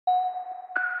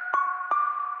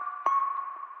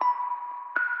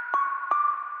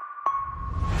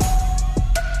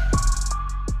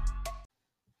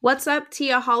What's up,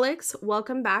 Teaholics?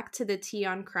 Welcome back to the Tea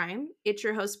on Crime. It's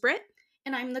your host, Britt.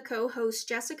 And I'm the co-host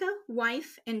Jessica,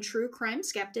 wife and true crime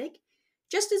skeptic.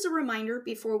 Just as a reminder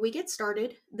before we get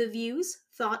started, the views,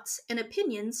 thoughts, and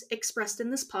opinions expressed in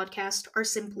this podcast are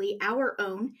simply our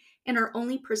own and are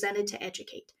only presented to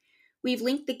educate. We've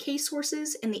linked the case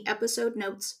sources in the episode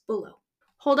notes below.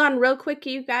 Hold on real quick,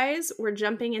 you guys. We're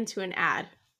jumping into an ad.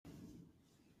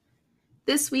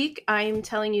 This week, I'm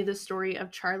telling you the story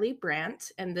of Charlie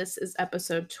Brandt, and this is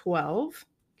episode 12.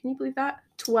 Can you believe that?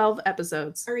 12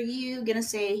 episodes. Are you going to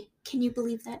say, can you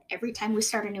believe that every time we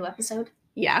start a new episode?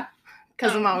 Yeah,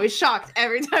 because I'm always shocked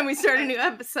every time we start a new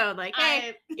episode. Like,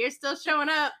 hey, you're still showing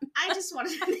up. I just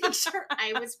wanted to make sure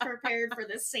I was prepared for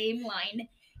the same line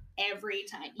every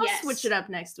time. I'll switch it up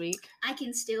next week. I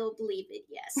can still believe it.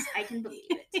 Yes, I can believe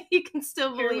it. You can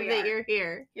still believe that you're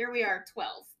here. Here we are,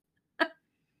 12.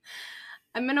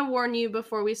 I'm going to warn you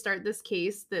before we start this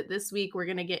case that this week we're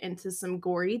going to get into some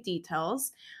gory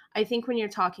details. I think when you're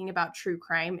talking about true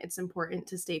crime, it's important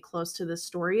to stay close to the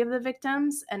story of the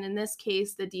victims. And in this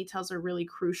case, the details are really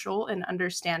crucial in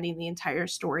understanding the entire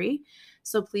story.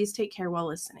 So please take care while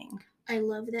listening. I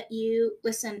love that you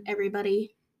listen,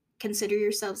 everybody. Consider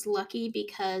yourselves lucky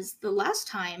because the last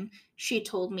time she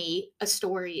told me a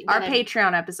story. Our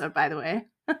Patreon episode, by the way.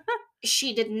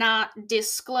 She did not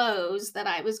disclose that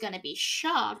I was going to be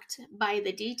shocked by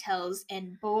the details,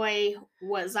 and boy,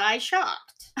 was I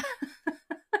shocked.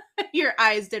 Your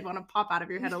eyes did want to pop out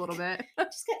of your head a little bit. You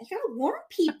gotta warn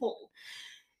people.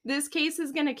 This case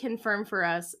is going to confirm for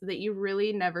us that you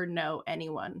really never know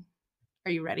anyone.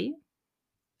 Are you ready?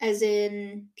 As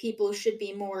in, people should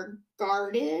be more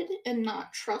guarded and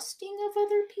not trusting of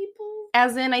other people?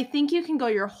 As in, I think you can go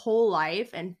your whole life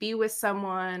and be with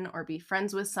someone or be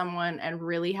friends with someone and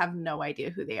really have no idea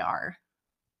who they are.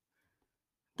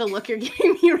 The look you're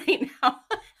giving me right now.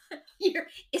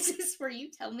 Is this where you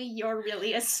tell me you're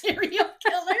really a serial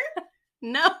killer?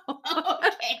 No.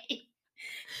 Okay.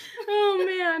 Oh,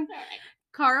 man. All right.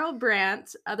 Carl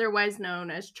Brandt, otherwise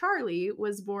known as Charlie,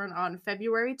 was born on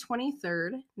February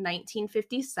 23rd,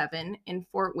 1957 in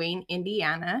Fort Wayne,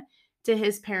 Indiana, to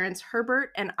his parents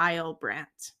Herbert and Isle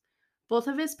Brandt. Both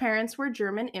of his parents were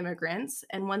German immigrants,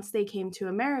 and once they came to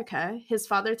America, his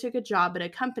father took a job at a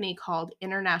company called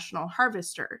International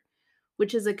Harvester,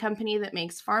 which is a company that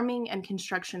makes farming and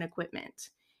construction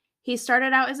equipment. He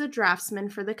started out as a draftsman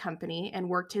for the company and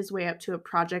worked his way up to a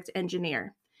project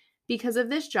engineer. Because of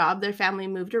this job, their family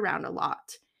moved around a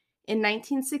lot. In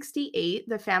 1968,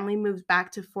 the family moved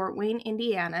back to Fort Wayne,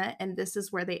 Indiana, and this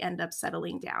is where they end up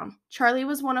settling down. Charlie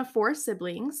was one of 4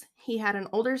 siblings. He had an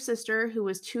older sister who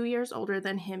was 2 years older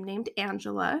than him named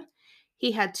Angela.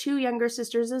 He had 2 younger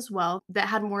sisters as well that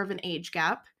had more of an age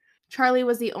gap. Charlie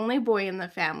was the only boy in the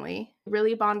family,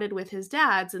 really bonded with his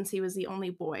dad since he was the only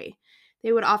boy.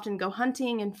 They would often go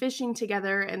hunting and fishing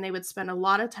together, and they would spend a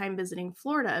lot of time visiting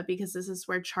Florida because this is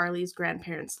where Charlie's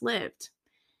grandparents lived.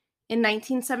 In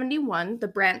 1971, the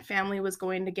Brandt family was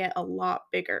going to get a lot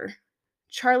bigger.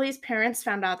 Charlie's parents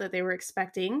found out that they were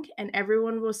expecting, and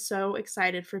everyone was so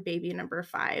excited for baby number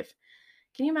 5.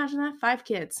 Can you imagine that? 5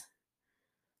 kids.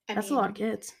 That's a lot of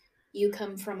kids. You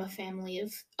come from a family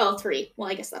of... 3. Well,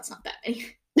 I guess that's not that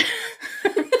many.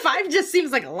 5 just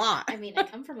seems like a lot. I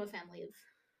come from a family of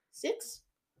 6?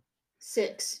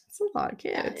 6. It's a lot of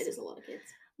kids. Yeah, it is a lot of kids.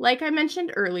 Like I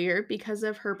mentioned earlier, because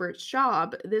of Herbert's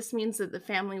job, this means that the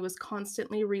family was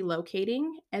constantly relocating,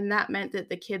 and that meant that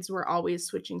the kids were always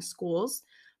switching schools,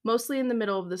 mostly in the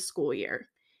middle of the school year.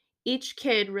 Each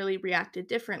kid really reacted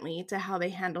differently to how they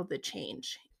handled the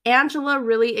change. Angela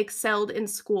really excelled in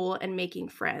school and making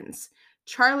friends.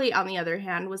 Charlie, on the other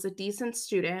hand, was a decent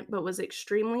student, but was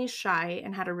extremely shy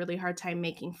and had a really hard time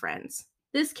making friends.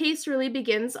 This case really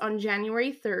begins on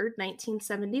January 3rd,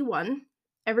 1971.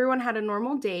 Everyone had a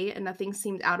normal day and nothing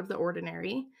seemed out of the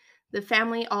ordinary. The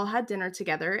family all had dinner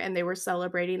together and they were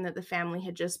celebrating that the family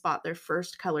had just bought their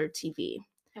first colored TV.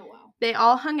 Oh, wow. They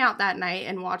all hung out that night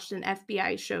and watched an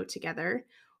FBI show together.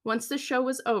 Once the show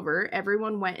was over,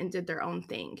 everyone went and did their own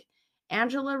thing.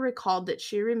 Angela recalled that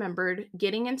she remembered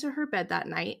getting into her bed that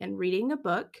night and reading a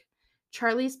book.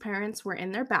 Charlie's parents were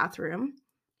in their bathroom.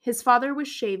 His father was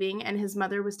shaving and his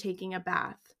mother was taking a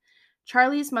bath.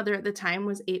 Charlie's mother at the time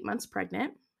was 8 months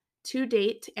pregnant. To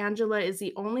date, Angela is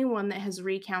the only one that has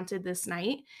recounted this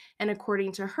night, and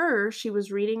according to her, she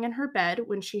was reading in her bed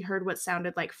when she heard what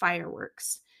sounded like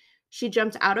fireworks. She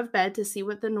jumped out of bed to see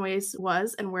what the noise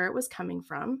was and where it was coming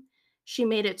from. She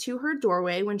made it to her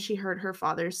doorway when she heard her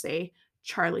father say,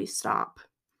 "Charlie, stop."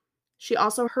 She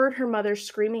also heard her mother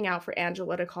screaming out for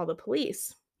Angela to call the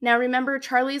police. Now remember,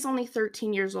 Charlie's only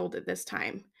 13 years old at this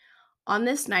time. On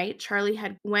this night, Charlie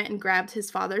had went and grabbed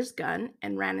his father's gun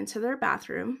and ran into their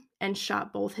bathroom and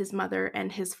shot both his mother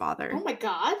and his father. Oh my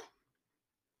God.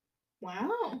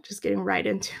 Wow. Just getting right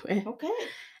into it. Okay.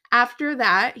 After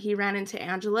that, he ran into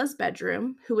Angela's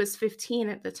bedroom, who was 15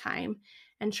 at the time,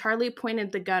 and Charlie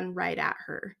pointed the gun right at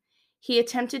her. He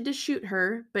attempted to shoot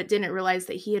her, but didn't realize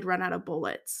that he had run out of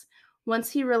bullets.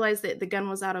 Once he realized that the gun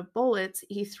was out of bullets,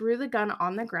 he threw the gun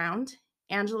on the ground.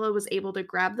 Angela was able to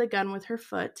grab the gun with her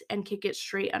foot and kick it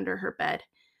straight under her bed.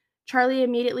 Charlie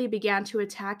immediately began to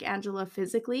attack Angela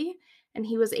physically, and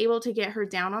he was able to get her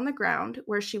down on the ground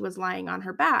where she was lying on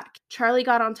her back. Charlie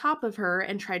got on top of her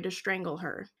and tried to strangle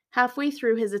her. Halfway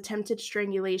through his attempted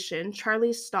strangulation,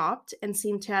 Charlie stopped and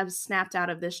seemed to have snapped out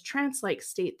of this trance-like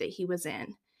state that he was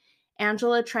in.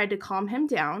 Angela tried to calm him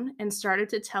down and started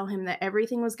to tell him that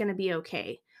everything was going to be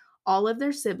okay. All of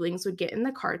their siblings would get in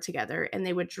the car together and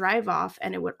they would drive off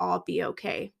and it would all be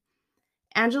okay.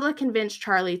 Angela convinced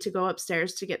Charlie to go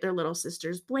upstairs to get their little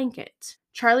sister's blanket.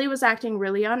 Charlie was acting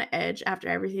really on edge after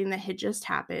everything that had just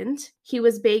happened. He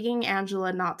was begging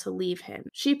Angela not to leave him.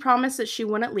 She promised that she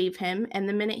wouldn't leave him, and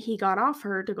the minute he got off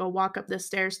her to go walk up the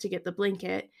stairs to get the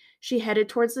blanket, she headed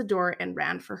towards the door and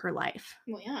ran for her life.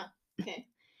 Well, yeah. Okay.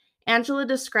 Angela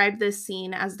described this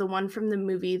scene as the one from the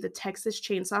movie The Texas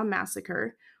Chainsaw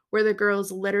Massacre, where the girl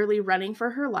is literally running for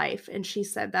her life, and she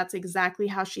said that's exactly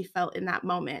how she felt in that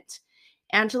moment.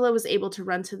 Angela was able to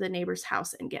run to the neighbor's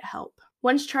house and get help.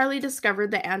 Once Charlie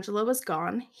discovered that Angela was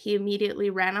gone, he immediately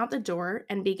ran out the door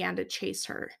and began to chase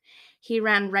her. He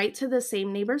ran right to the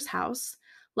same neighbor's house.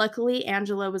 Luckily,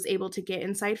 Angela was able to get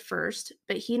inside first,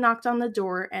 but he knocked on the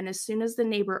door, and as soon as the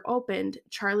neighbor opened,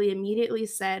 Charlie immediately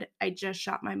said, "I just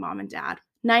shot my mom and dad."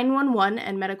 911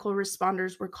 and medical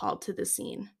responders were called to the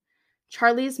scene.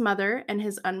 Charlie's mother and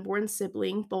his unborn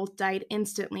sibling both died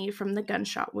instantly from the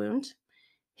gunshot wound.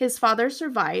 His father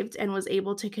survived and was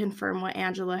able to confirm what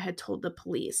Angela had told the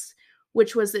police,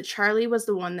 which was that Charlie was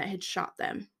the one that had shot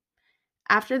them.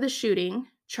 After the shooting,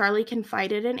 Charlie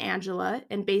confided in Angela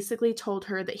and basically told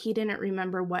her that he didn't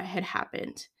remember what had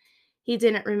happened. He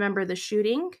didn't remember the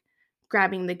shooting,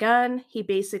 grabbing the gun, he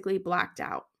basically blacked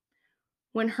out.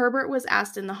 When Herbert was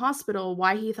asked in the hospital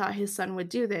why he thought his son would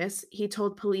do this, he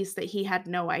told police that he had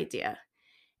no idea.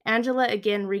 Angela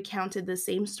again recounted the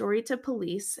same story to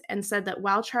police and said that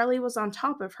while Charlie was on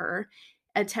top of her,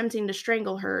 attempting to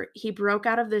strangle her, he broke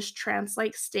out of this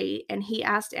trance-like state and he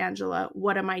asked Angela,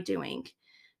 "What am I doing?"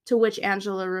 To which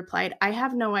Angela replied, "I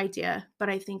have no idea, but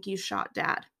I think you shot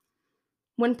Dad."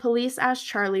 When police asked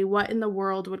Charlie what in the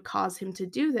world would cause him to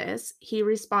do this, he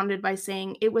responded by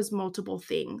saying it was multiple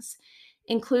things,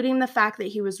 including the fact that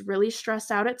he was really stressed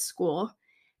out at school,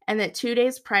 and that 2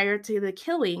 days prior to the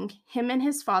killing, him and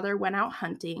his father went out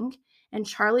hunting, and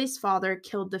Charlie's father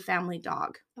killed the family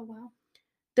dog. Oh, wow.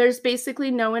 There's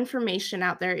basically no information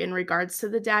out there in regards to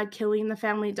the dad killing the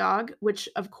family dog, which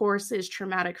of course is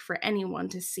traumatic for anyone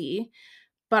to see,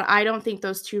 but I don't think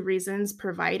those two reasons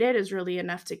provided is really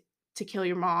enough to kill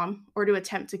your mom or to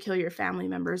attempt to kill your family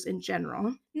members in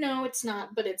general. No, it's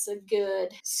not, but it's a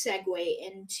good segue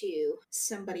into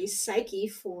somebody's psyche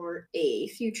for a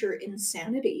future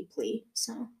insanity plea.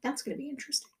 So that's going to be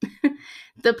interesting.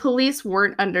 The police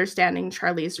weren't understanding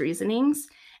Charlie's reasonings,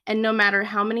 and no matter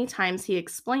how many times he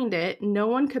explained it, no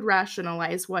one could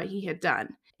rationalize what he had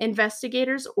done.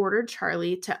 Investigators ordered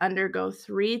Charlie to undergo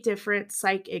 3 different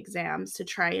psych exams to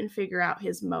try and figure out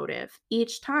his motive.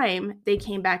 Each time, they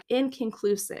came back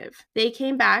inconclusive. They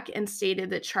came back and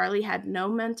stated that Charlie had no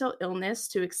mental illness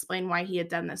to explain why he had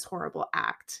done this horrible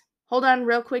act. Hold on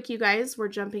real quick, you guys. We're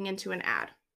jumping into an ad.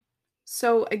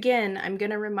 So again, I'm going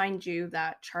to remind you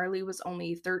that Charlie was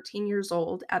only 13 years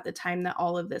old at the time that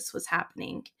all of this was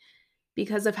happening.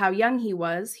 Because of how young he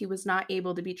was not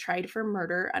able to be tried for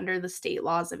murder under the state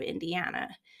laws of Indiana.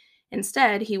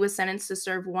 Instead, he was sentenced to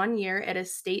serve 1 year at a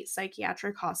state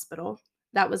psychiatric hospital.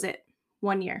 That was it.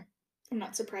 1 year. I'm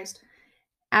not surprised.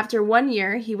 After 1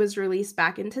 year, he was released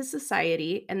back into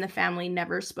society, and the family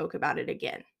never spoke about it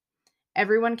again.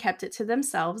 Everyone kept it to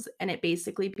themselves, and it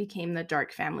basically became the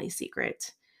dark family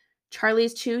secret.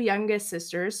 Charlie's 2 youngest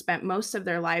sisters spent most of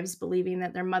their lives believing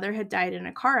that their mother had died in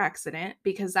a car accident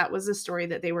because that was the story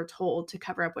that they were told to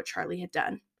cover up what Charlie had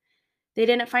done. They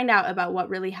didn't find out about what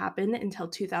really happened until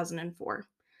 2004.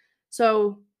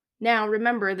 So now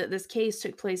remember that this case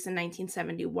took place in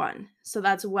 1971. So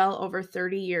that's well over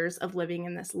 30 years of living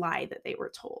in this lie that they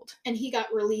were told. And he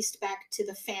got released back to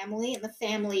the family, and the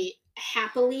family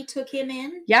happily took him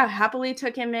in? Yeah, happily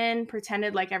took him in,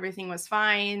 pretended like everything was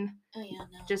fine. Oh, yeah,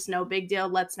 no. Just no big deal.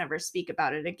 Let's never speak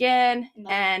about it again.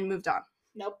 Nope. And moved on.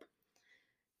 Nope.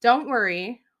 Don't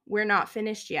worry, we're not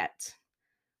finished yet.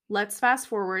 Let's fast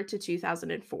forward to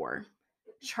 2004.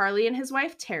 Charlie and his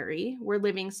wife Terry were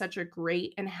living such a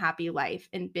great and happy life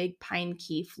in Big Pine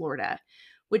Key, Florida,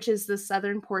 which is the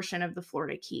southern portion of the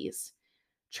Florida Keys.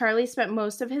 Charlie spent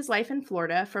most of his life in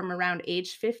Florida from around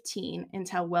age 15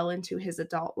 until well into his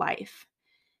adult life.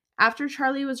 After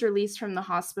Charlie was released from the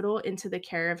hospital into the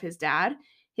care of his dad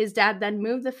then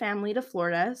moved the family to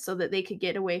Florida so that they could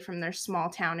get away from their small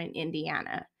town in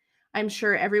Indiana. I'm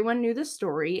sure everyone knew the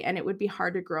story, and it would be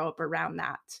hard to grow up around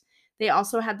that. They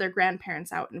also had their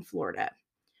grandparents out in Florida.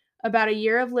 About a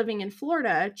year of living in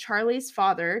Florida, Charlie's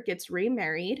father gets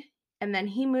remarried, and then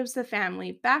he moves the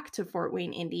family back to Fort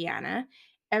Wayne, Indiana,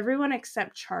 everyone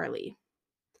except Charlie.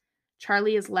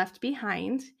 Charlie is left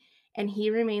behind, and he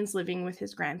remains living with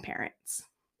his grandparents.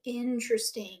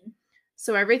 Interesting.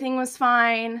 So everything was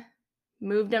fine,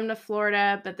 moved him to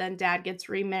Florida, but then dad gets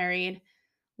remarried,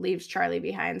 leaves Charlie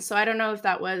behind. So I don't know if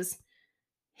that was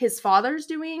his father's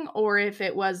doing or if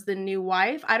it was the new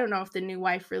wife. I don't know if the new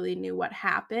wife really knew what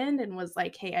happened and was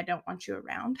like, hey, I don't want you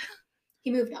around.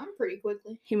 He moved on pretty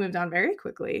quickly. He moved on very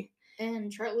quickly.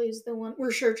 And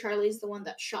we're sure Charlie's the one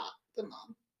that shot the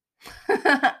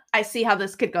mom. I see how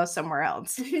this could go somewhere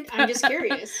else. I'm just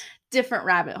curious. Different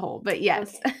rabbit hole, but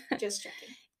yes. Okay, just checking.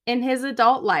 In his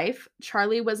adult life,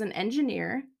 Charlie was an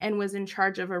engineer and was in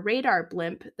charge of a radar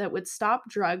blimp that would stop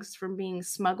drugs from being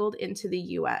smuggled into the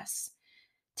U.S.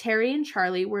 Terry and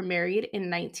Charlie were married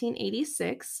in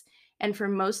 1986, and for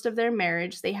most of their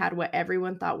marriage, they had what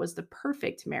everyone thought was the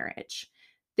perfect marriage.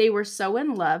 They were so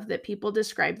in love that people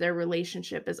described their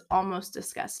relationship as almost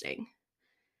disgusting.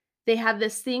 They had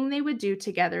this thing they would do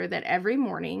together that every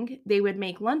morning they would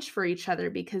make lunch for each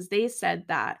other because they said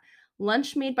that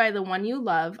lunch made by the one you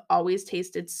love always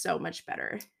tasted so much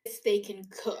better. If they can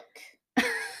cook.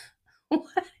 What?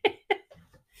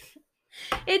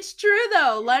 It's true,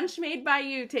 though. Lunch made by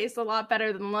you tastes a lot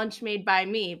better than lunch made by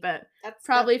me, but that's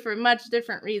probably for much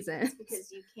different reasons.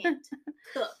 Because you can't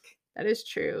cook. That is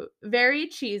true. Very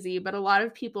cheesy, but a lot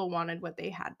of people wanted what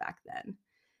they had back then.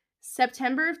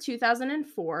 September of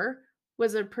 2004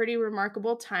 was a pretty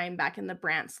remarkable time back in the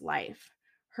Brandts' life.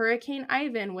 Hurricane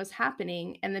Ivan was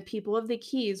happening, and the people of the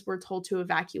Keys were told to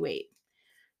evacuate.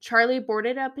 Charlie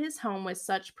boarded up his home with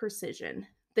such precision,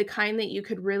 the kind that you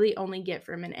could really only get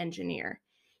from an engineer.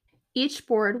 Each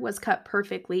board was cut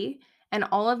perfectly, and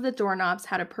all of the doorknobs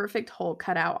had a perfect hole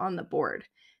cut out on the board.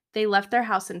 They left their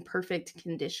house in perfect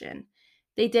condition.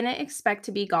 They didn't expect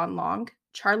to be gone long.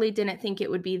 Charlie didn't think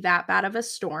it would be that bad of a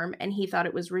storm, and he thought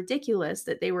it was ridiculous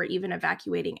that they were even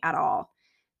evacuating at all.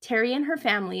 Terry and her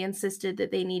family insisted that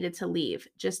they needed to leave,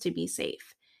 just to be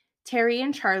safe. Terry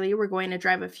and Charlie were going to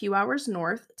drive a few hours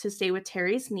north to stay with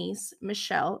Terry's niece,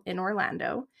 Michelle, in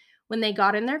Orlando. When they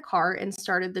got in their car and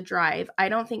started the drive, I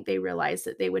don't think they realized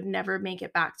that they would never make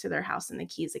it back to their house in the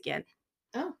Keys again.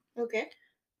 Oh, okay.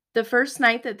 The first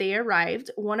night that they arrived,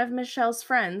 one of Michelle's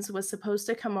friends was supposed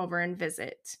to come over and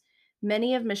visit.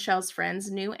 Many of Michelle's friends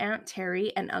knew Aunt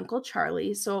Terry and Uncle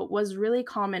Charlie, so it was really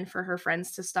common for her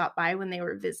friends to stop by when they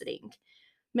were visiting.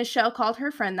 Michelle called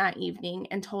her friend that evening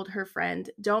and told her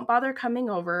friend, "Don't bother coming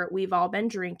over. We've all been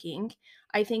drinking.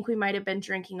 I think we might have been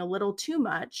drinking a little too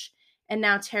much, and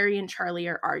now Terry and Charlie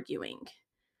are arguing.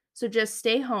 So just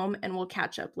stay home and we'll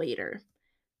catch up later."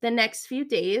 The next few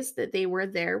days that they were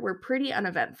there were pretty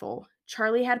uneventful.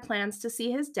 Charlie had plans to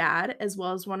see his dad as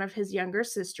well as one of his younger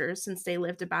sisters since they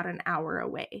lived about an hour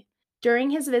away. During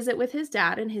his visit with his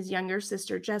dad and his younger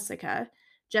sister Jessica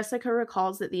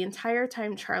recalls that the entire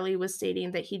time Charlie was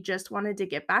stating that he just wanted to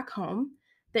get back home,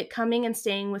 that coming and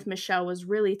staying with Michelle was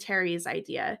really Terry's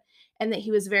idea, and that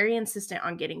he was very insistent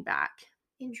on getting back.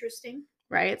 Interesting.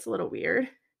 Right? It's a little weird.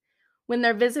 When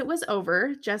their visit was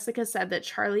over, Jessica said that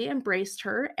Charlie embraced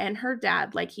her and her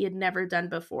dad like he had never done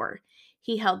before.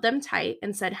 He held them tight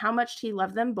and said how much he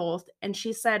loved them both, and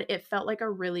she said it felt like a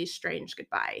really strange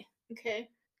goodbye. Okay.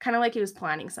 Kind of like he was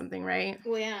planning something, right?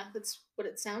 Well, yeah, that's what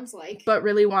it sounds like. But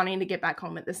really wanting to get back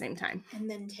home at the same time. And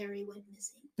then Terry went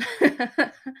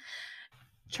missing.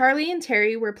 Charlie and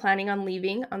Terry were planning on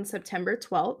leaving on September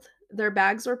 12th. Their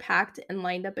bags were packed and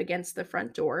lined up against the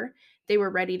front door. They were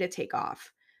ready to take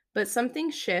off. But something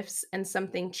shifts and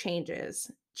something changes.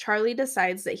 Charlie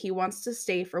decides that he wants to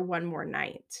stay for one more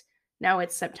night. Now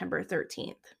it's September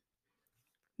 13th.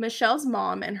 Michelle's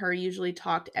mom and her usually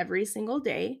talked every single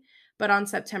day, but on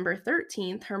September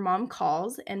 13th, her mom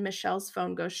calls and Michelle's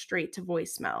phone goes straight to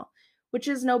voicemail, which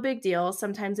is no big deal.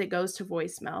 Sometimes it goes to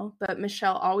voicemail, but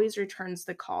Michelle always returns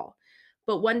the call.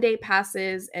 But one day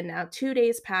passes, and now 2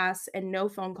 days pass, and no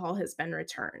phone call has been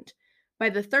returned. By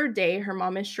the third day, her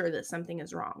mom is sure that something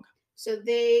is wrong. So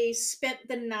they spent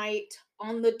the night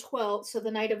on the 12th, so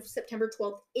the night of September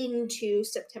 12th into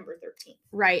September 13th.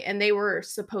 Right, and they were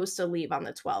supposed to leave on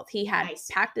the 12th. He had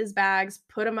packed his bags,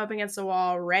 put them up against the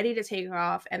wall, ready to take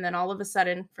off, and then all of a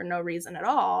sudden, for no reason at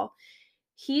all,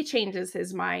 he changes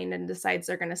his mind and decides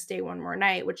they're going to stay one more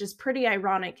night, which is pretty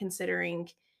ironic considering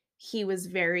he was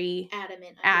very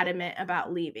adamant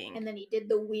about leaving. And then he did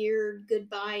the weird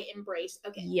goodbye embrace.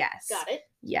 Okay. Yes. Got it.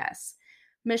 Yes.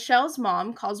 Michelle's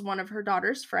mom calls one of her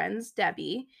daughter's friends,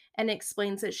 Debbie, and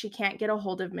explains that she can't get a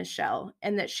hold of Michelle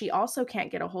and that she also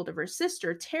can't get a hold of her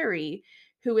sister, Terry,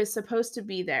 who is supposed to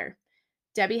be there.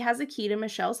 Debbie has a key to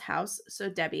Michelle's house, so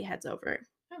Debbie heads over.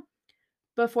 Oh.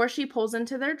 Before she pulls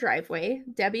into their driveway,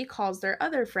 Debbie calls their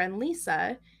other friend,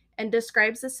 Lisa, and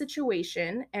describes the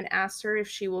situation and asks her if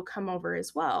she will come over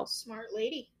as well. Smart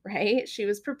lady. Right? She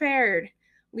was prepared.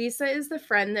 Lisa is the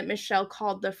friend that Michelle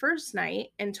called the first night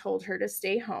and told her to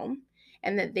stay home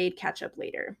and that they'd catch up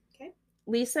later. Okay.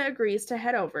 Lisa agrees to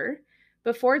head over.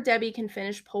 Before Debbie can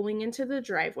finish pulling into the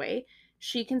driveway,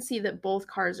 she can see that both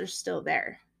cars are still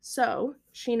there. So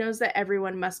she knows that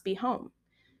everyone must be home.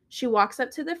 She walks up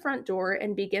to the front door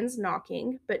and begins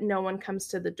knocking, but no one comes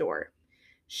to the door.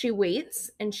 She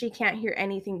waits and she can't hear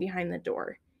anything behind the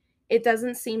door. It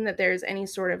doesn't seem that there's any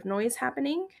sort of noise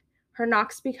happening. Her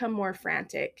knocks become more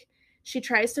frantic. She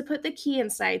tries to put the key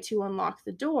inside to unlock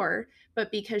the door,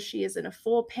 but because she is in a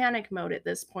full panic mode at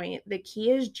this point, the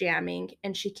key is jamming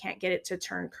and she can't get it to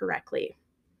turn correctly.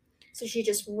 So she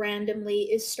just randomly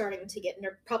is starting to get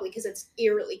nervous, probably because it's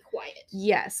eerily quiet.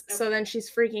 Yes. Okay. So then she's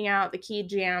freaking out. The key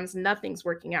jams. Nothing's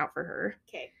working out for her.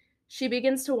 Okay. She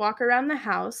begins to walk around the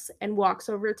house and walks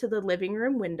over to the living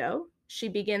room window. She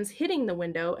begins hitting the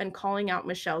window and calling out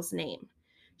Michelle's name.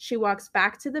 She walks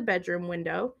back to the bedroom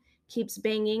window, keeps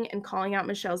banging and calling out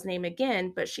Michelle's name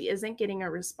again, but she isn't getting a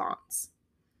response.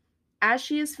 As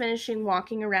she is finishing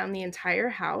walking around the entire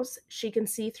house, she can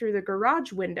see through the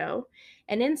garage window,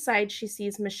 and inside she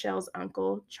sees Michelle's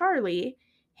uncle, Charlie,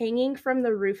 hanging from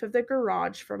the roof of the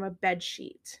garage from a bed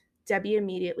sheet. Debbie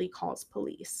immediately calls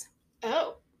police.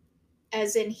 Oh,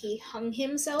 as in he hung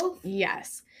himself?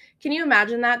 Yes. Can you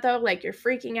imagine that, though? Like, you're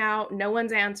freaking out, no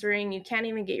one's answering, you can't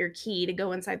even get your key to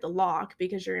go inside the lock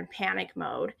because you're in panic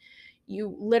mode.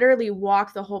 You literally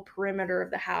walk the whole perimeter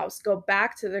of the house, go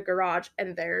back to the garage,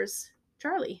 and there's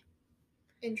Charlie.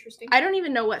 Interesting. I don't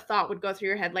even know what thought would go through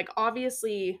your head. Like,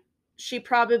 obviously, she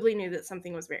probably knew that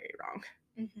something was very wrong.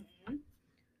 Mm-hmm.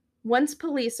 Once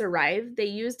police arrive, they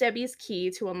use Debbie's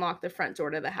key to unlock the front door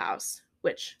to the house,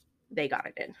 which they got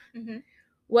it in. Mm-hmm.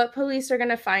 What police are going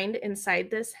to find inside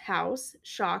this house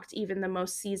shocked even the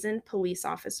most seasoned police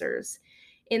officers.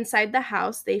 Inside the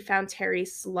house, they found Terry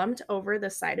slumped over the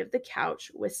side of the couch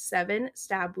with 7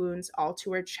 stab wounds all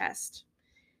to her chest.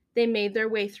 They made their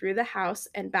way through the house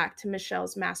and back to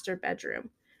Michelle's master bedroom.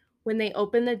 When they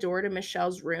opened the door to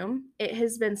Michelle's room, it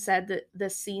has been said that the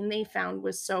scene they found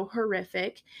was so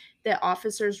horrific that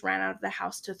officers ran out of the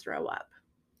house to throw up.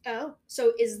 Oh,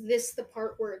 so is this the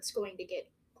part where it's going to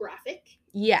get graphic?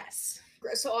 Yes.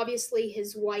 So obviously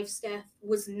his wife's death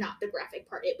was not the graphic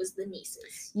part. It was the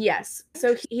niece's. Yes.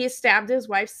 So he stabbed his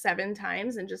wife 7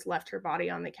 times and just left her body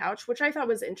on the couch, which I thought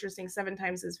was interesting. 7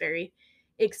 times is very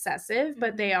excessive,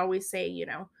 but they always say, you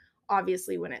know,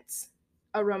 obviously when it's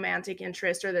a romantic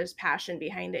interest or there's passion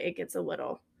behind it, it gets a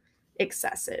little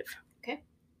excessive. Okay.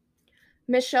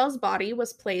 Michelle's body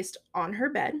was placed on her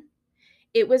bed.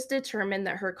 It was determined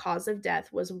that her cause of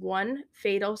death was 1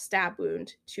 fatal stab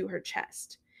wound to her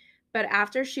chest. But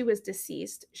after she was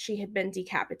deceased, she had been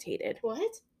decapitated.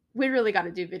 What? We really got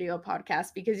to do video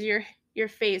podcast because your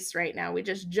face right now, we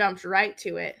just jumped right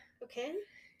to it. Okay.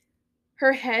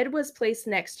 Her head was placed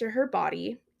next to her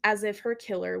body as if her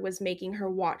killer was making her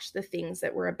watch the things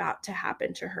that were about to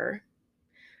happen to her.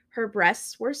 Her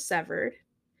breasts were severed.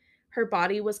 Her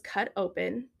body was cut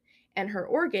open, and her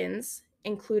organs,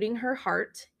 including her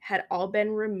heart, had all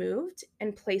been removed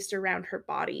and placed around her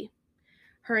body.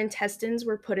 Her intestines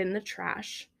were put in the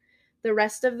trash. The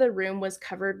rest of the room was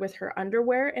covered with her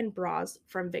underwear and bras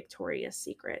from Victoria's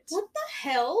Secret. What the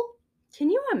hell? Can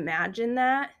you imagine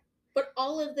that? But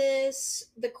all of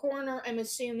this, the coroner, I'm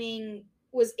assuming,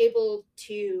 was able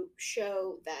to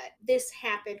show that this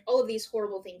happened, all of these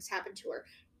horrible things happened to her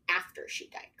after she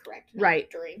died, correct? Not right.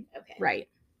 During? Okay.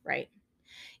 Right.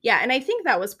 Yeah, and I think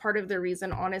that was part of the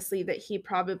reason, honestly, that he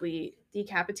probably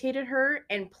decapitated her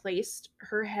and placed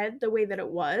her head the way that it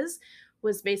was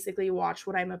basically, watch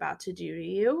what I'm about to do to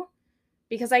you.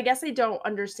 Because I guess I don't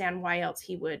understand why else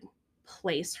he would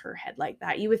place her head like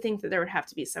that. You would think that there would have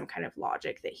to be some kind of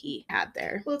logic that he had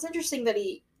there. Well, it's interesting that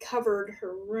he covered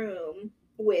her room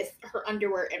with her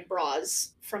underwear and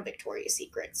bras from Victoria's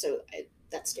Secret. So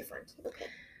That's different. Okay.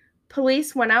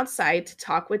 Police went outside to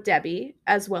talk with Debbie,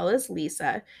 as well as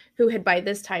Lisa, who had by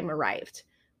this time arrived.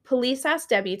 Police asked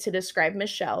Debbie to describe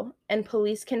Michelle, and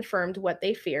police confirmed what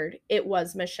they feared. It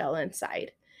was Michelle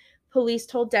inside. Police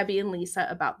told Debbie and Lisa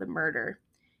about the murder.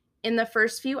 In the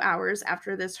first few hours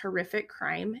after this horrific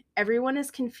crime, everyone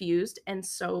is confused and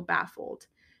so baffled.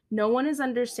 No one is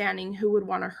understanding who would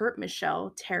want to hurt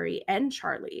Michelle, Terry, and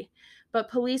Charlie. But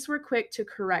police were quick to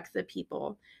correct the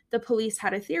people. The police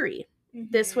had a theory.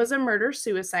 This was a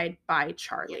murder-suicide by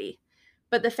Charlie.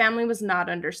 But the family was not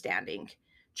understanding.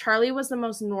 Charlie was the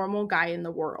most normal guy in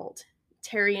the world.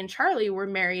 Terry and Charlie were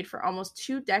married for almost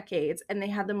 2 decades, and they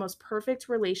had the most perfect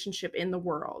relationship in the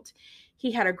world.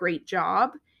 He had a great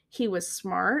job. He was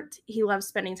smart. He loved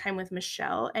spending time with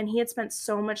Michelle, and he had spent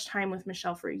so much time with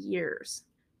Michelle for years.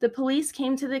 The police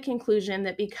came to the conclusion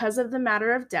that because of the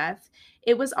matter of death,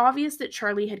 it was obvious that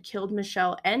Charlie had killed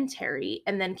Michelle and Terry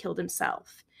and then killed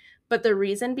himself. But the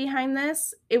reason behind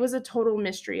this, it was a total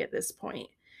mystery at this point.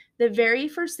 The very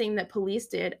first thing that police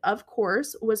did, of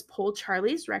course, was pull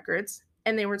Charlie's records,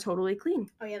 and they were totally clean.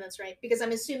 Oh, yeah, that's right. Because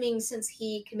I'm assuming since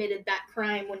he committed that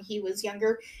crime when he was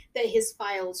younger, that his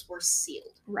files were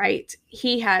sealed. Right.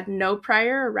 He had no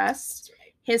prior arrests.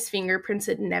 Right. His fingerprints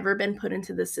had never been put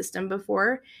into the system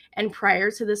before. And prior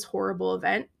to this horrible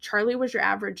event, Charlie was your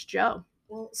average Joe.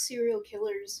 Well, serial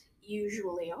killers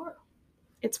usually are.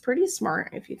 It's pretty smart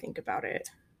if you think about it.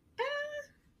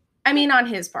 I mean, on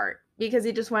his part, because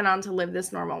he just went on to live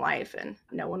this normal life and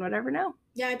no one would ever know.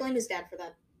 Yeah, I blame his dad for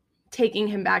that. Taking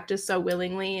him back just so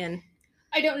willingly. And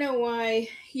I don't know why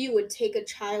you would take a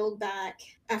child back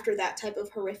after that type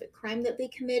of horrific crime that they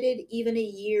committed. Even a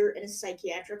year in a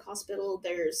psychiatric hospital,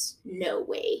 there's no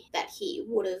way that he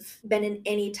would have been in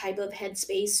any type of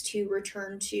headspace to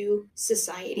return to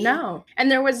society. No. And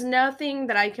there was nothing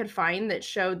that I could find that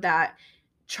showed that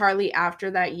Charlie,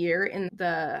 after that year in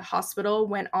the hospital,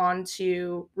 went on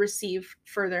to receive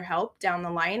further help down the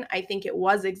line. I think it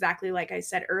was exactly like I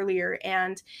said earlier.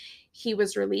 And he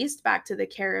was released back to the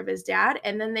care of his dad,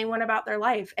 and then they went about their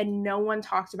life, and no one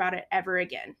talked about it ever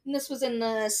again. And this was in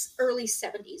the early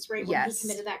 70s, right? When he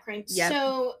committed that crime. Yep.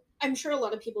 So I'm sure a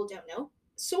lot of people don't know.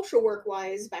 Social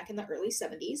work-wise, back in the early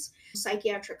 70s,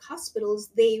 psychiatric hospitals,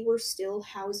 they were still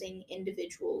housing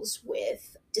individuals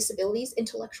with disabilities,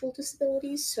 intellectual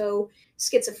disabilities. So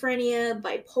schizophrenia,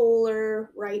 bipolar,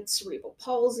 right, cerebral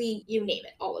palsy, you name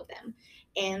it, all of them.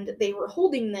 And they were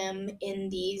holding them in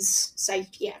these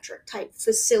psychiatric type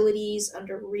facilities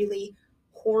under really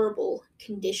horrible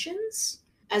conditions,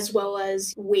 as well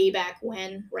as way back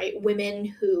when, right, women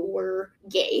who were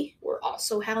gay were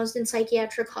also housed in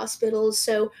psychiatric hospitals.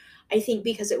 So I think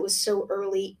because it was so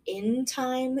early in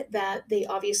time that they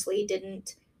obviously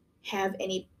didn't have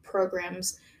any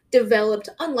programs developed,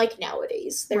 unlike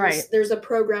nowadays. There's a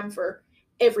program for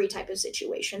every type of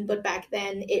situation, but back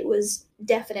then it was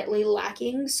definitely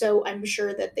lacking. So I'm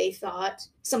sure that they thought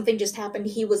something just happened.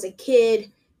 He was a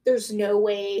kid. There's no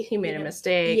way he made a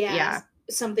mistake. Yeah.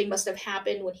 Something must have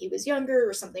happened when he was younger,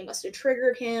 or something must have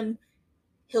triggered him.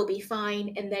 He'll be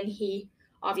fine. And then he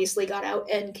obviously got out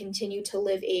and continued to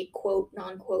live a quote,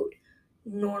 non-quote,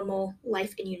 normal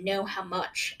life. And you know how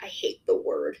much I hate the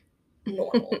word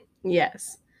normal.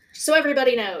 Yes. So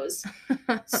everybody knows.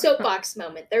 Soapbox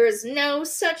moment. There is no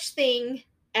such thing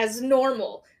as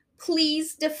normal.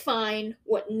 Please define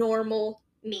what normal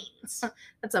means.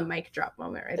 That's a mic drop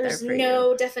moment right there for you. There's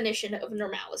no definition of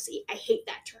normalcy. I hate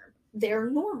that term. They're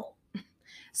normal.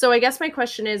 So I guess my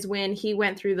question is, when he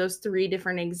went through those 3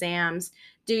 different exams,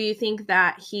 do you think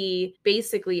that he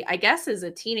basically, I guess as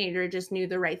a teenager, just knew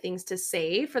the right things to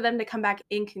say for them to come back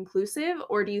inconclusive?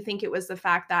 Or do you think it was the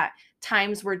fact that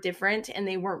times were different and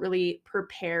they weren't really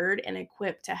prepared and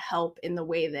equipped to help in the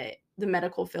way that the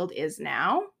medical field is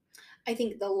now? I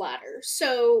think the latter.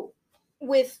 So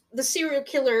with the serial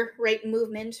killer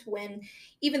movement, when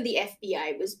even the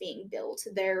FBI was being built,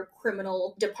 their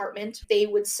criminal department, they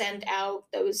would send out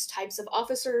those types of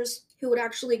officers who would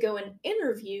actually go and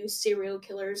interview serial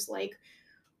killers. Like,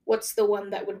 what's the one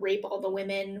that would rape all the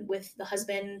women with the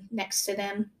husband next to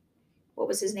them? What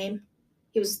was his name?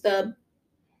 He was the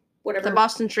whatever. The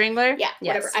Boston Strangler? Yeah,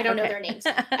 whatever. Yes. I don't know their names.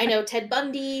 I know Ted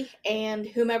Bundy and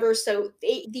whomever. So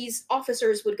these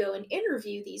officers would go and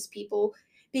interview these people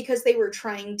because they were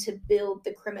trying to build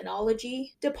the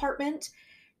criminology department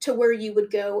to where you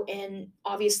would go and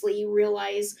obviously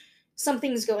realize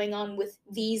something's going on with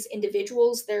these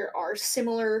individuals. There are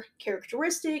similar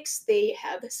characteristics. They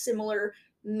have similar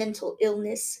mental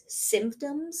illness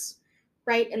symptoms,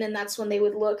 right? And then that's when they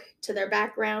would look to their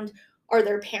background. Are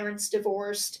their parents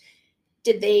divorced?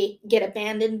 Did they get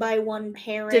abandoned by one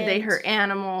parent? Did they hurt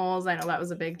animals? I know that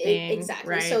was a big thing.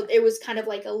 Exactly. Right. So it was kind of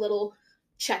like a little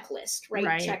checklist, right?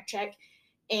 Right. Check, check.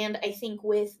 And I think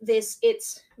with this,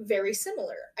 it's very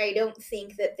similar. I don't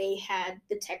think that they had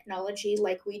the technology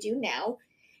like we do now.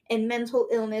 And mental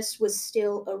illness was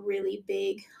still a really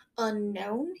big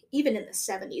unknown, even in the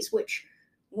 70s, which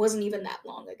wasn't even that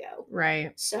long ago.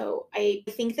 Right. So I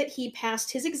think that he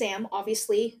passed his exam,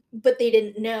 obviously, but they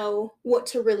didn't know what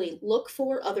to really look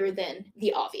for other than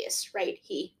the obvious, right?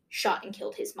 He shot and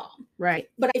killed his mom. Right.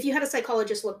 But if you had a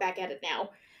psychologist look back at it now,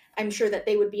 I'm sure that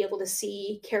they would be able to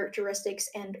see characteristics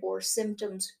and or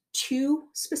symptoms to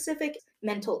specific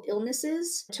mental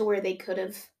illnesses to where they could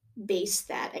have based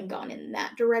that and gone in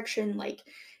that direction, like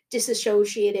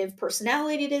dissociative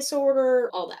personality disorder,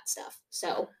 all that stuff.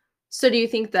 So do you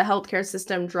think the healthcare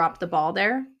system dropped the ball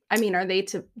there? I mean,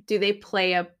 do they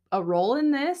play a role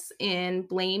in this, in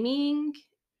blaming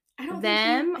I don't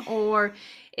them? think Or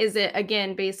is it,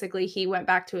 again, basically he went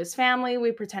back to his family,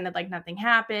 we pretended like nothing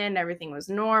happened, everything was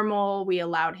normal, we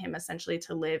allowed him essentially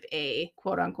to live a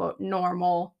quote unquote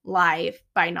normal life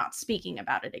by not speaking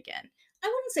about it again? I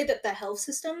wouldn't say that the health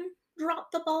system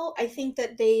dropped the ball. I think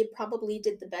that they probably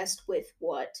did the best with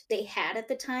what they had at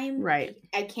the time. Right.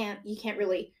 You can't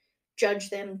really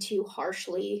judge them too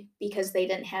harshly because they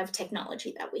didn't have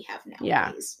technology that we have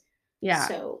nowadays. Yeah.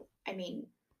 So, I mean,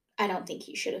 I don't think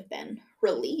he should have been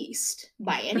released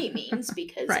by any means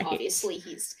because Right. obviously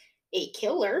he's a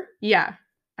killer. Yeah,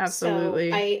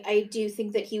 absolutely. So I do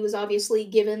think that he was obviously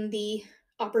given the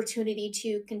opportunity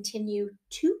to continue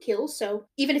to kill. So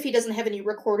even if he doesn't have any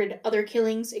recorded other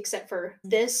killings except for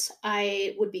this,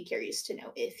 I would be curious to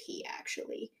know if he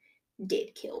actually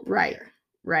did kill prior.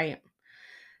 Right.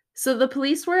 So the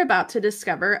police were about to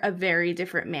discover a very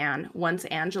different man once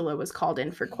Angela was called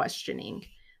in for questioning.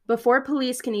 Before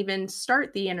police can even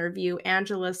start the interview,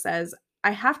 Angela says,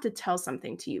 "I have to tell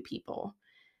something to you people."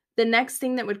 The next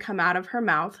thing that would come out of her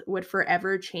mouth would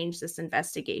forever change this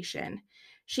investigation.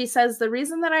 She says, "The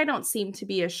reason that I don't seem to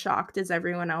be as shocked as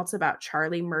everyone else about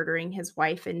Charlie murdering his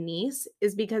wife and niece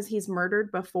is because he's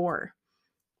murdered before.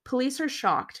 Police are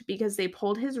shocked because they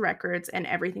pulled his records and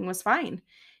everything was fine.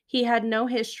 He had no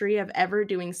history of ever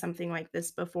doing something like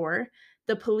this before.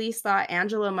 The police thought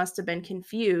Angela must have been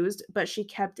confused, but she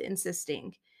kept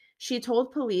insisting. She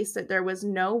told police that there was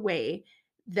no way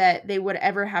that they would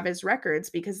ever have his records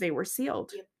because they were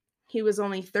sealed. Yep. He was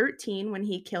only 13 when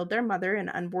he killed their mother and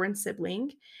unborn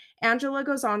sibling." Angela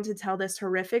goes on to tell this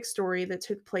horrific story that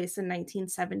took place in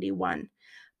 1971.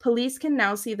 Police can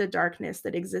now see the darkness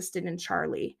that existed in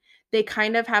Charlie. They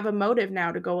kind of have a motive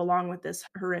now to go along with this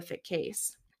horrific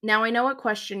case. Now, I know what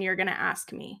question you're going to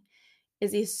ask me.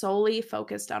 Is he solely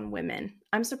focused on women?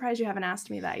 I'm surprised you haven't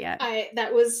asked me that yet.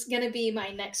 That was going to be my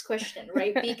next question,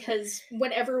 right? Because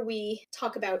whenever we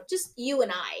talk about just you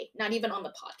and I, not even on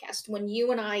the podcast, when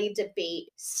you and I debate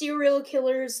serial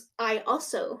killers, I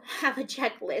also have a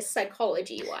checklist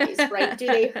psychology wise, right? Do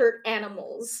they hurt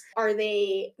animals? Are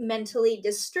they mentally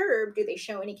disturbed? Do they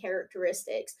show any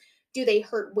characteristics? Do they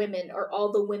hurt women? Are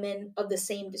all the women of the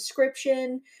same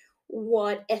description?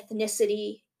 What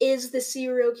ethnicity is the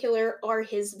serial killer? Are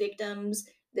his victims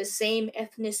the same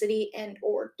ethnicity and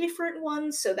or different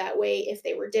ones? So that way, if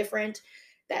they were different,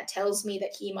 that tells me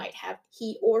that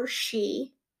he or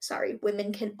she, sorry,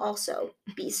 women can also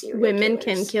be serial Women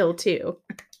killers. can kill too.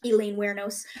 Elaine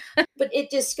Wernos. But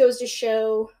it just goes to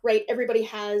show, right, everybody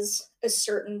has a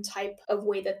certain type of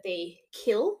way that they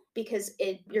kill because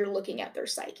you're looking at their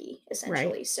psyche,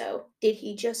 essentially. Right. So did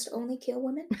he just only kill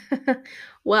women?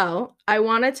 Well, I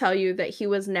want to tell you that he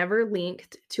was never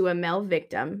linked to a male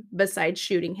victim besides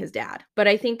shooting his dad. But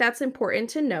I think that's important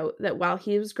to note that while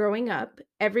he was growing up,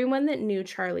 everyone that knew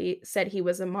Charlie said he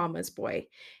was a mama's boy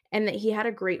and that he had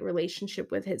a great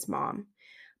relationship with his mom.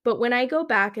 But when I go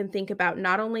back and think about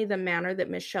not only the manner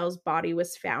that Michelle's body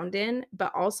was found in,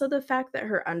 but also the fact that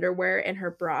her underwear and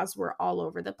her bras were all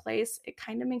over the place, it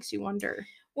kind of makes you wonder.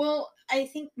 Well, I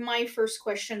think my first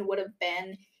question would have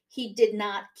been, he did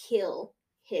not kill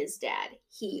his dad.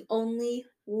 He only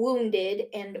wounded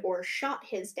and or shot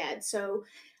his dad. So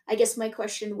I guess my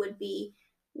question would be,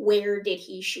 where did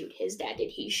he shoot his dad? Did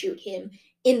he shoot him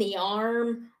in the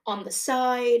arm, on the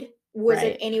side? Was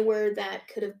it anywhere that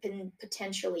could have been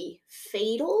potentially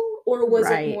fatal? Or was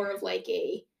it more of like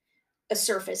a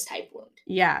surface type wound?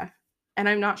 Yeah. And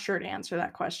I'm not sure to answer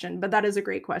that question, but that is a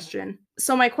great question.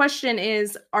 So my question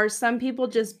is, are some people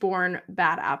just born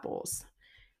bad apples?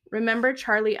 Remember,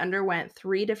 Charlie underwent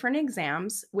 3 different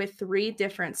exams with 3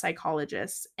 different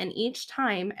psychologists, and each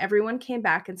time everyone came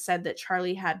back and said that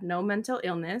Charlie had no mental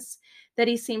illness, that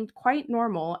he seemed quite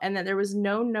normal, and that there was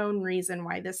no known reason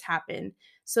why this happened.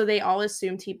 So they all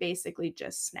assumed he basically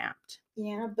just snapped.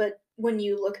 Yeah, but when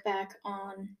you look back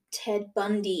on Ted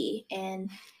Bundy and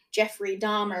Jeffrey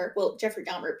Dahmer, well, Jeffrey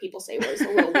Dahmer, people say was a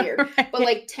little weird, but Right.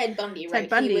 like Ted Bundy, Ted right?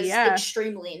 Bundy, He was yeah.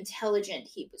 extremely intelligent.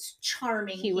 He was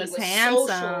charming. He He was was social.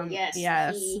 handsome. Yes,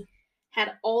 Yes. he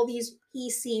had all these. He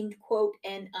seemed quote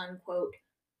and unquote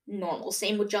normal.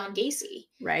 Same with John Gacy.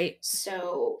 Right.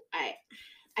 So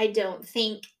I don't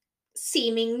think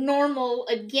seeming normal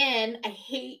again. I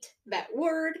hate that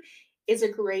word. Is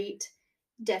a great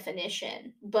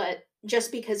definition, but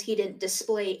just because he didn't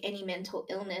display any mental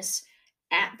illness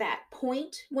at that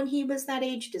point when he was that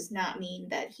age does not mean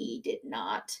that he did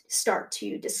not start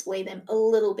to display them a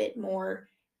little bit more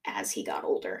as he got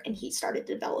older and he started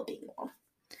developing more.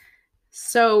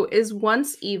 So, is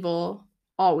once evil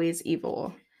always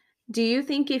evil? Do you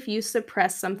think if you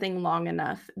suppress something long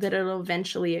enough that it'll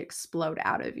eventually explode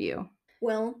out of you?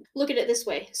 Well, look at it this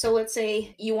way. So let's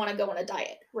say you want to go on a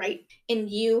diet, right? And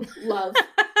you love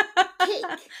cake.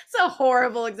 It's a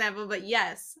horrible example, but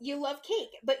yes. You love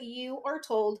cake, but you are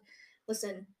told,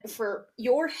 listen, for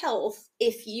your health,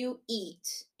 if you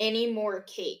eat any more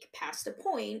cake past a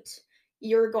point,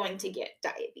 you're going to get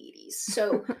diabetes.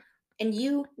 So, and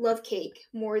you love cake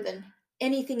more than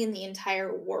anything in the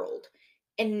entire world.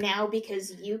 And now,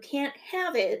 because you can't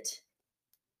have it,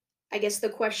 I guess the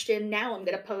question now I'm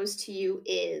going to pose to you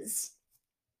is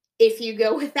if you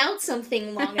go without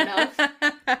something long enough,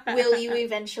 will you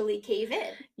eventually cave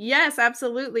in? Yes,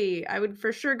 absolutely. I would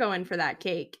for sure go in for that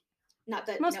cake. Not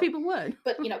that, Most people would.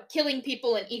 but killing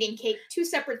people and eating cake, two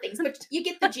separate things, but you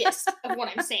get the gist of what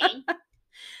I'm saying.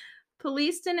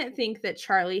 Police didn't think that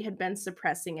Charlie had been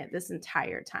suppressing it this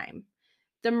entire time.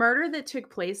 The murder that took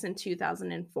place in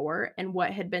 2004 and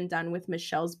what had been done with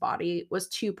Michelle's body was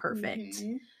too perfect.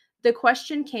 Mhm. The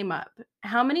question came up,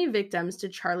 how many victims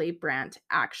did Charlie Brandt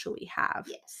actually have?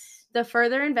 Yes. The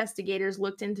further investigators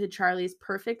looked into Charlie's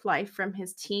perfect life from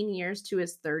his teen years to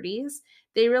his 30s.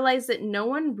 They realized that no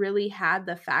one really had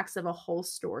the facts of a whole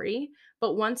story,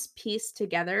 but once pieced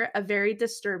together, a very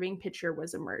disturbing picture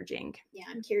was emerging. Yeah,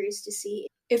 I'm curious to see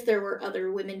if there were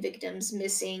other women victims,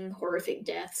 missing, horrific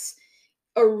deaths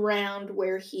around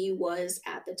where he was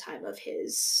at the time of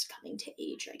his coming to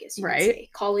age, I guess you could Right? say.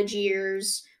 College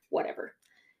years, whatever.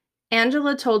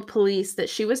 Angela told police that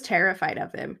she was terrified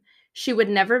of him. She would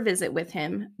never visit with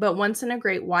him, but once in a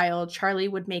great while, Charlie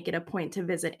would make it a point to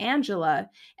visit Angela,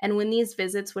 and when these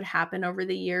visits would happen over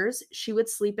the years, she would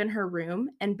sleep in her room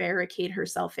and barricade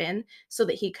herself in so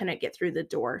that he couldn't get through the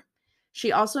door.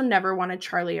 She also never wanted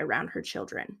Charlie around her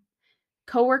children.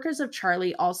 Coworkers of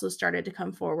Charlie also started to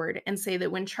come forward and say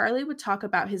that when Charlie would talk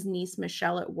about his niece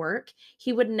Michelle at work,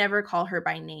 he would never call her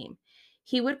by name.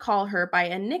 He would call her by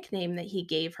a nickname that he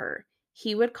gave her.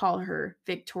 He would call her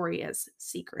Victoria's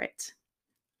Secret,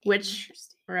 which,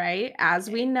 right, as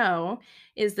we know,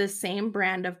 is the same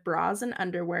brand of bras and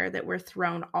underwear that were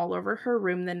thrown all over her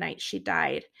room the night she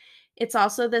died. It's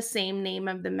also the same name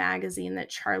of the magazine that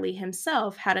Charlie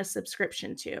himself had a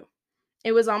subscription to.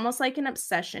 It was almost like an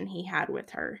obsession he had with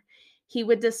her. He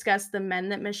would discuss the men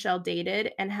that Michelle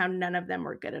dated and how none of them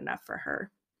were good enough for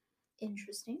her.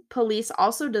 Interesting. Police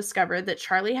also discovered that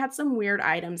Charlie had some weird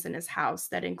items in his house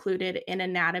that included an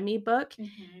anatomy book,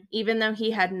 even though he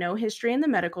had no history in the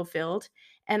medical field,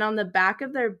 and on the back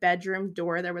of their bedroom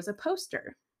door there was a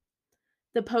poster.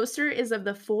 The poster is of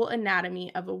the full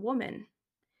anatomy of a woman.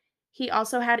 He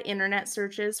also had internet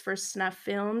searches for snuff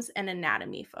films and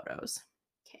anatomy photos.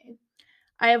 Okay.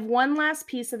 I have one last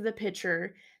piece of the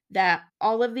picture that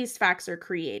all of these facts are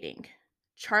creating.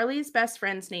 Charlie's best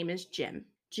friend's name is Jim.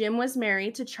 Jim was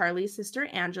married to Charlie's sister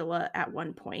Angela at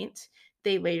one point.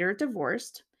 They later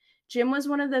divorced. Jim was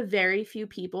one of the very few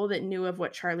people that knew of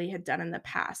what Charlie had done in the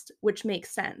past, which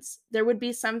makes sense. There would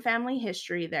be some family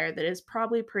history there that is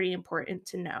probably pretty important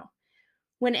to know.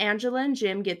 When Angela and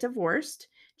Jim get divorced,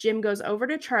 Jim goes over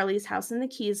to Charlie's house in the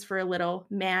Keys for a little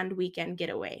manned weekend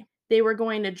getaway. They were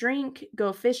going to drink,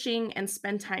 go fishing, and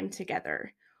spend time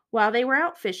together. While they were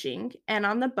out fishing and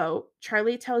on the boat,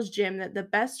 Charlie tells Jim that the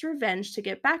best revenge to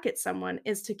get back at someone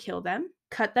is to kill them,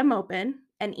 cut them open,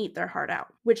 and eat their heart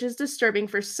out, which is disturbing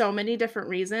for so many different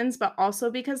reasons, but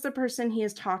also because the person he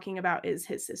is talking about is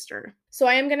his sister. So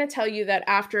I am going to tell you that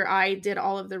after I did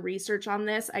all of the research on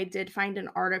this, I did find an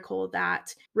article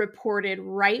that reported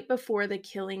right before the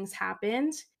killings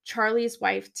happened, Charlie's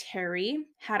wife, Terry,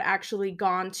 had actually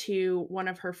gone to one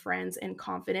of her friends in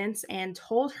confidence and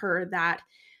told her that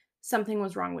something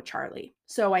was wrong with Charlie.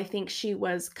 So I think she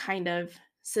was kind of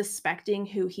suspecting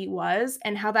who he was.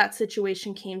 And how that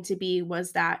situation came to be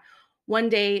was that one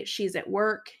day she's at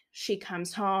work, she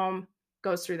comes home,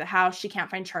 goes through the house, she can't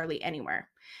find Charlie anywhere.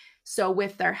 So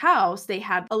with their house, they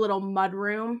had a little mud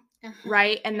room,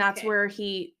 right? And that's Okay. where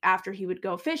after he would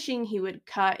go fishing, he would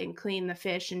cut and clean the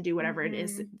fish and do whatever it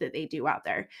is that they do out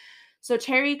there. So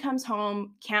Terry comes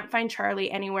home, can't find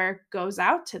Charlie anywhere, goes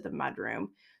out to the mudroom.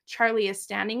 Charlie is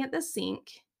standing at the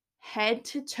sink, head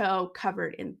to toe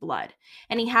covered in blood.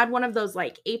 And he had one of those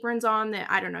like aprons on that,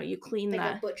 I don't know, you clean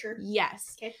Like a butcher?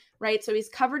 Yes. Okay. Right. So he's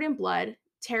covered in blood.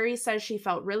 Terry says she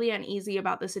felt really uneasy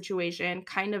about the situation,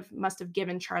 kind of must have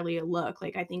given Charlie a look,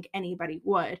 like I think anybody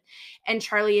would. And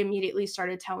Charlie immediately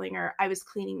started telling her, I was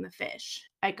cleaning the fish.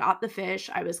 I got the fish.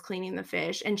 I was cleaning the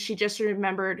fish. And she just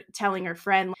remembered telling her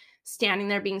friend, standing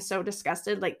there being so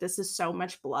disgusted, like, this is so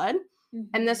much blood.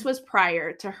 And this was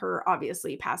prior to her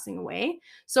obviously passing away.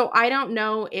 So I don't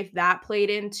know if that played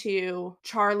into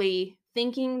Charlie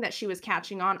thinking that she was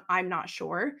catching on. I'm not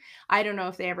sure. I don't know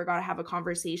if they ever got to have a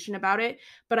conversation about it.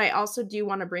 But I also do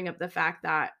want to bring up the fact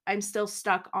that I'm still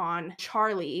stuck on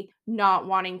Charlie not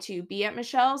wanting to be at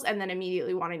Michelle's and then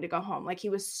immediately wanting to go home. Like, he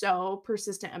was so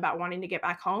persistent about wanting to get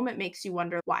back home. It makes you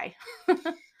wonder why.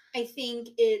 I think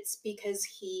it's because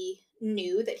he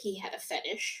knew that he had a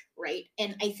fetish, right?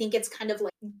 And I think it's kind of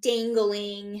like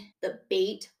dangling the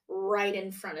bait right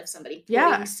in front of somebody,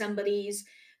 putting somebody's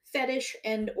fetish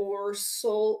and or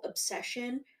soul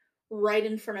obsession right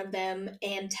in front of them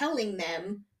and telling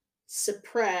them,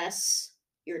 suppress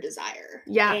your desire.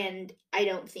 Yeah. And I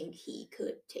don't think he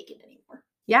could take it anymore.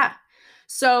 Yeah.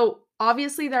 So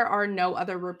obviously, there are no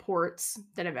other reports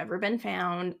that have ever been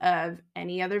found of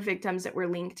any other victims that were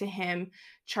linked to him.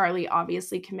 Charlie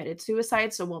obviously committed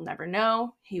suicide, so we'll never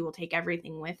know. He will take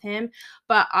everything with him.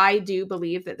 But I do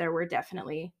believe that there were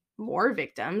definitely more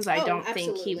victims. I don't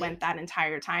think he went that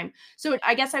entire time. So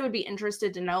I guess I would be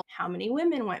interested to know how many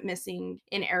women went missing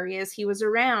in areas he was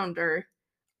around, or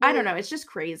I don't know. It's just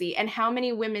crazy. And how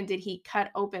many women did he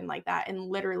cut open like that and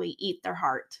literally eat their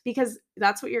heart? Because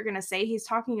that's what you're going to say. He's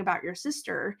talking about your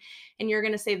sister, and you're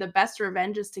going to say the best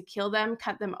revenge is to kill them,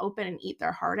 cut them open, and eat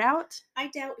their heart out? I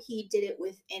doubt he did it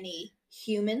with any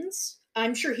humans.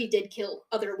 I'm sure he did kill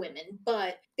other women,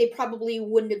 but they probably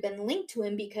wouldn't have been linked to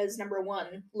him because, number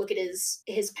one, look at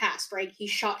his past, right? He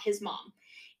shot his mom,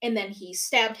 and then he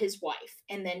stabbed his wife,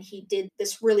 and then he did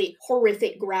this really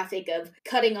horrific graphic of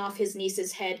cutting off his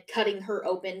niece's head, cutting her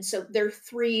open. So they're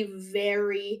three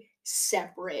very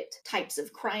separate types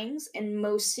of crimes, and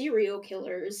most serial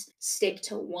killers stick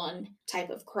to one type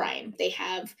of crime. They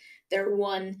have their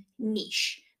one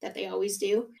niche that they always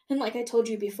do. And like I told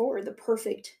you before, the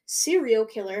perfect serial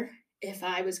killer, if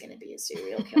I was going to be a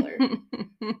serial killer,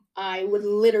 I would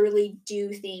literally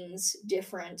do things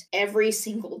different every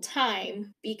single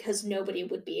time because nobody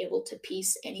would be able to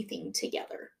piece anything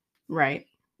together. Right.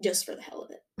 Just for the hell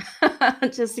of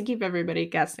it. Just to keep everybody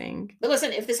guessing. But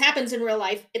listen, if this happens in real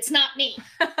life, it's not me.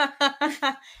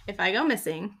 If I go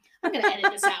missing, I'm going to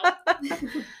edit this out.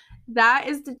 That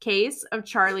is the case of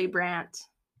Charlie Brandt.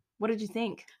 What did you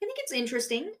think? I think it's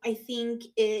interesting. I think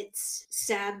it's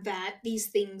sad that these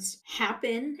things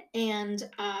happen, and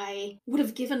I would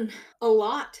have given a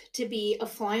lot to be a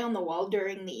fly on the wall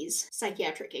during these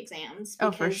psychiatric exams. Oh,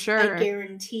 for sure. I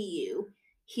guarantee you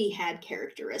he had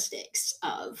characteristics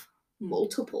of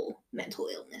multiple mental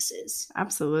illnesses.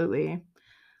 Absolutely.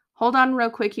 Hold on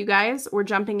real quick, you guys. We're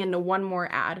jumping into one more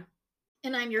ad.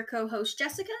 And I'm your co-host,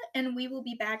 Jessica, and we will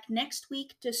be back next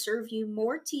week to serve you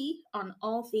more tea on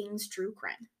all things true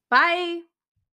crime. Bye!